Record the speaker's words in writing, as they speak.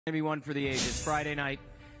Maybe one for the ages. Friday night.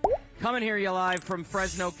 Coming here you live from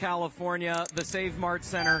Fresno, California, the Save Mart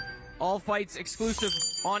Center. All fights exclusive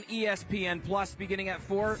on ESPN Plus beginning at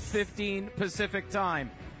 4:15 Pacific time.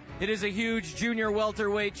 It is a huge junior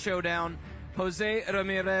welterweight showdown. Jose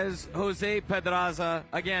Ramirez, Jose Pedraza.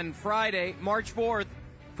 Again, Friday, March 4th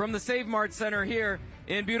from the Save Mart Center here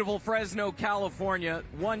in beautiful Fresno, California.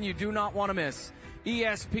 One you do not want to miss.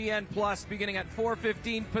 ESPN Plus beginning at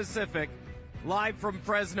 4:15 Pacific. Live from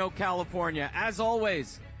Fresno, California. As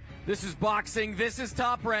always, this is boxing. This is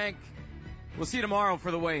Top Rank. We'll see you tomorrow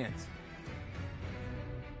for the weigh-ins.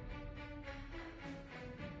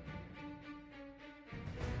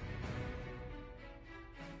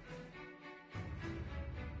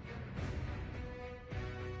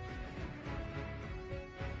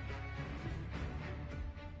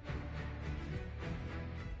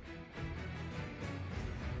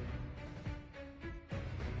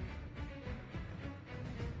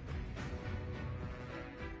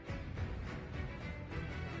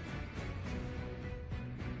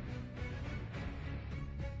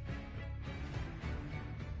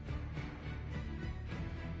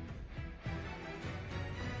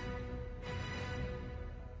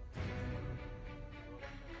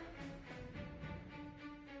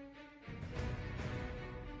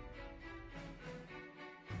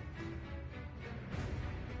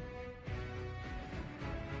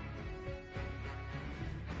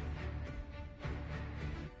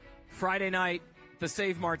 Friday night, the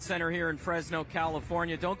Save Mart Center here in Fresno,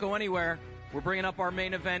 California. Don't go anywhere. We're bringing up our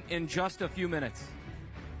main event in just a few minutes.